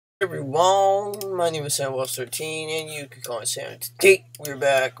Everyone, my name is SamWolf13 and you can call me Sam. Today we're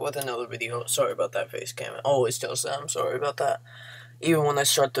back with another video. Sorry about that face cam. It always does that. I'm sorry about that. Even when I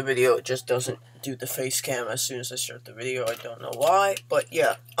start the video, it just doesn't do the face cam as soon as I start the video. I don't know why, but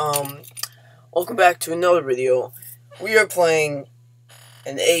yeah. Welcome back to another video. We are playing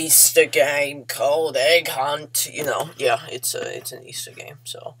an Easter game called Egg Hunt. You know, yeah, it's an Easter game.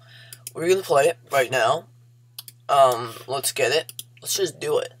 So we're gonna play it right now. Let's get it. Let's just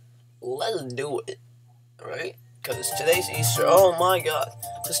do it. Let's do it, right? Because today's Easter. Oh my god.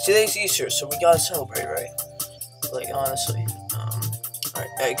 Because today's Easter, so we gotta celebrate, right? Like, honestly. Alright,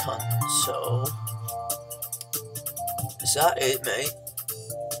 Egg Hunt. So, is that it, mate?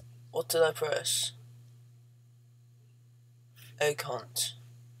 What did I press? Egg Hunt.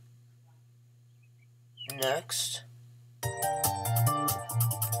 Next.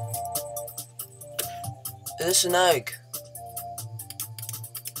 Is this an egg?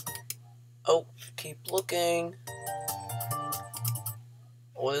 Oh, keep looking.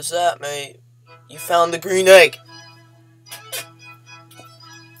 What is that, mate? You found the green egg.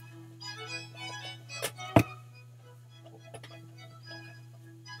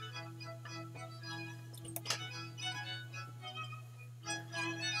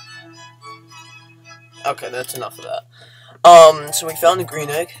 Okay, that's enough of that. So we found the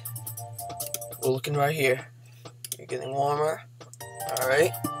green egg. We're looking right here. You're getting warmer.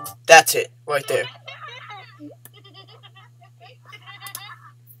 Alright. That's it, right there.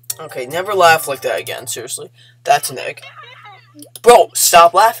 Okay, never laugh like that again, seriously. That's an egg. Bro,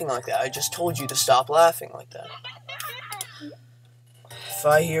 stop laughing like that. I just told you to stop laughing like that. If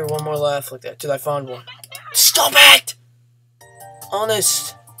I hear one more laugh like that, did I find one? Stop it!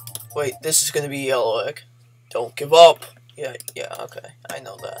 Honest. Wait, this is gonna be a yellow egg. Don't give up. Yeah, okay. I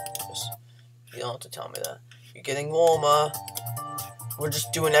know that. You don't have to tell me that. You're getting warmer. We're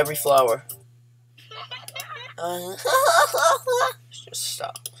just doing every flower. Just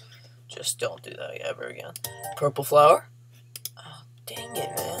stop. Just don't do that ever again. Purple flower. Oh, dang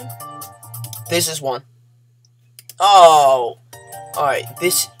it, man. This is one. Oh. Alright,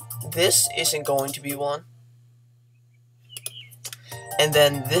 this isn't going to be one. And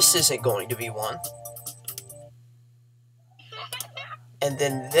then this isn't going to be one. And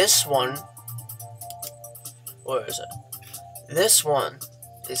then this one. Where is it? This one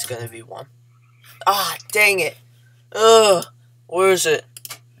is gonna be one. Ah, dang it. Ugh. Where is it?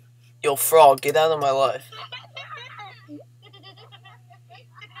 Yo, frog, get out of my life.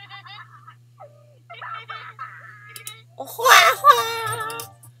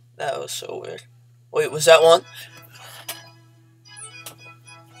 That was so weird. Wait, was that one?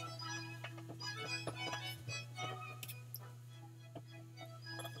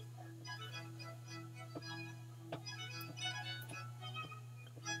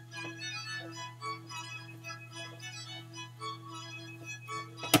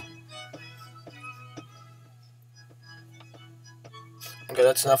 Okay,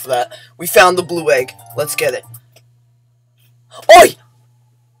 that's enough of that. We found the blue egg. Let's get it. Oi!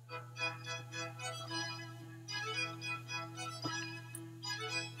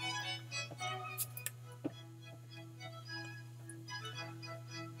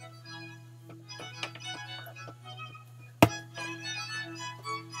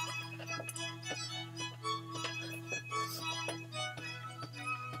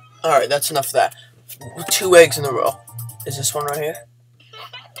 Alright, that's enough of that. 2 eggs in a row. Is this one right here?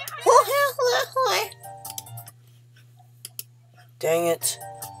 Dang it.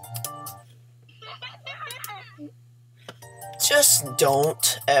 Just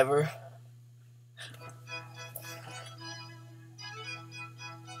don't ever.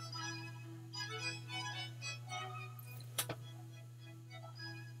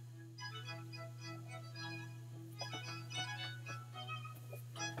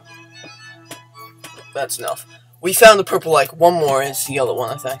 That's enough. We found the purple egg. One more, and it's the yellow one,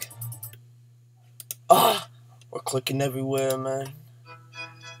 I think. Ah, we're clicking everywhere, man.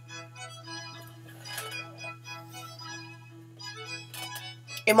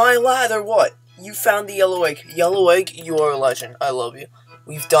 Am I a lad or what? You found the yellow egg. Yellow egg, you are a legend. I love you.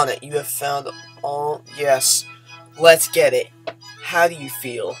 We've done it. You have found all. Yes. Let's get it. How do you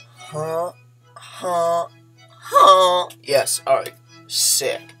feel? Huh? Yes, alright.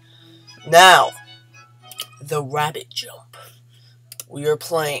 Sick. Now, the rabbit jump. We are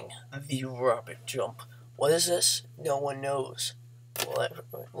playing the rabbit jump. What is this? No one knows.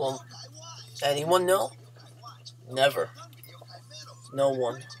 Well, anyone know? Never. No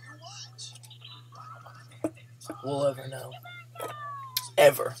one will ever know.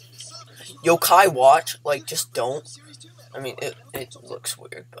 Ever. Yokai watch, like, just don't. I mean, it looks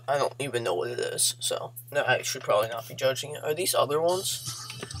weird, but I don't even know what it is, so no, I should probably not be judging it. Are these other ones?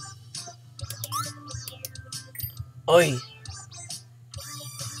 Oi!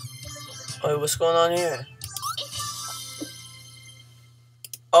 Oi, what's going on here?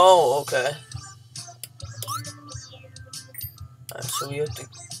 Oh, okay. Alright, so we have to...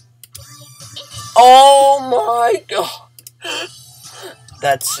 Oh my god!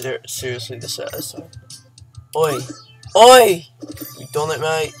 That's seriously the saddest thing. Oi! Oi! You done it,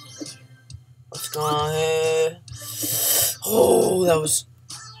 mate. What's going on here? Oh, that was...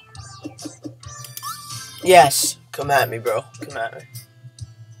 Yes! Come at me, bro. Come at me.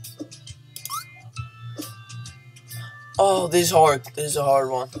 Oh, this is hard. This is a hard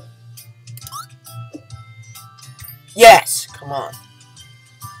one. Yes! Come on.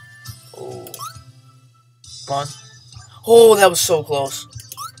 Oh. Come on. Oh, that was so close.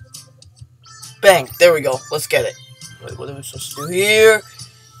 Bang. There we go. Let's get it. Wait, what are we supposed to do here?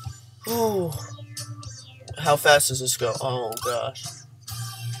 Ooh. How fast does this go? Oh, gosh.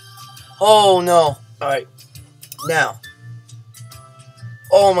 Oh, no. Alright. Now.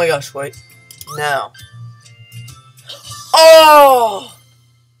 Oh, my gosh. Wait. Now. Oh!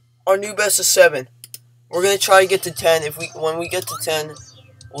 Our new best is 7. We're gonna try to get to 10. When we get to 10,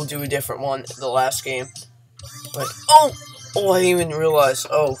 we'll do a different one. The last game. Wait. Oh! Oh, I didn't even realize.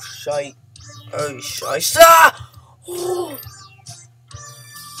 Oh, shite. Oh, shite. Ah! Oh.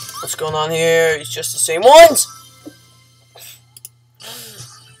 What's going on here? It's just the same ones!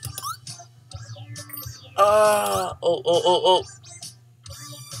 Ah! Oh.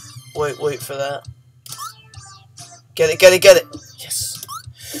 Wait for that. Get it! Yes!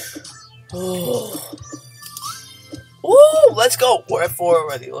 Oh. Woo! Let's go! We're at 4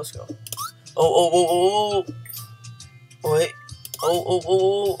 already. Let's go. Oh. Wait.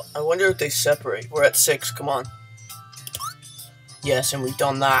 Oh. I wonder if they separate. We're at 6. Come on. Yes, and we've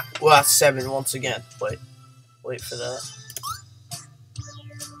done that. We're at 7 once again. Wait for that.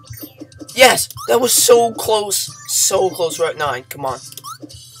 Yes! That was so close. So close. We're at 9. Come on.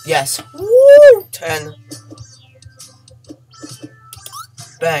 Yes. Woo! 10.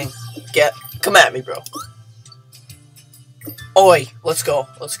 Bang. Come at me, bro. Oi. Let's go.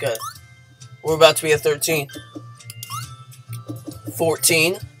 Let's get it. We're about to be at 13.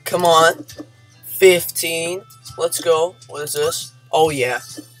 14. Come on. 15. Let's go. What is this? Oh, yeah.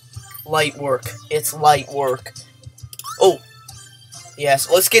 Light work. It's light work. Oh. Yes.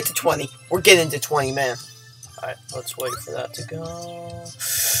 Let's get to 20. We're getting to 20, man. Alright. Let's wait for that to go.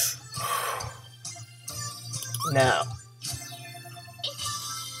 Now.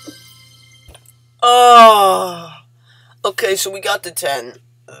 Oh. Okay, so we got to 10.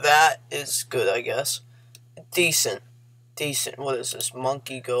 That is good, I guess. Decent. What is this?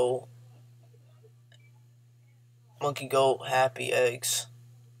 Monkey Go, Happy Eggs.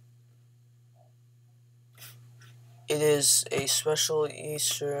 It is a special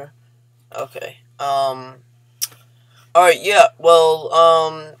Easter. Okay. Alright, yeah. Well,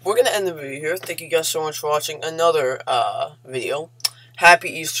 we're gonna end the video here. Thank you guys so much for watching another, video. Happy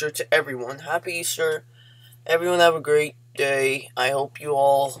Easter to everyone. Happy Easter. Everyone have a great day. I hope you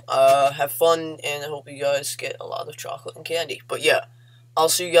all have fun, and I hope you guys get a lot of chocolate and candy. But yeah, I'll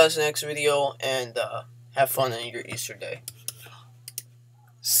see you guys in the next video, and have fun on your Easter day.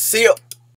 See ya!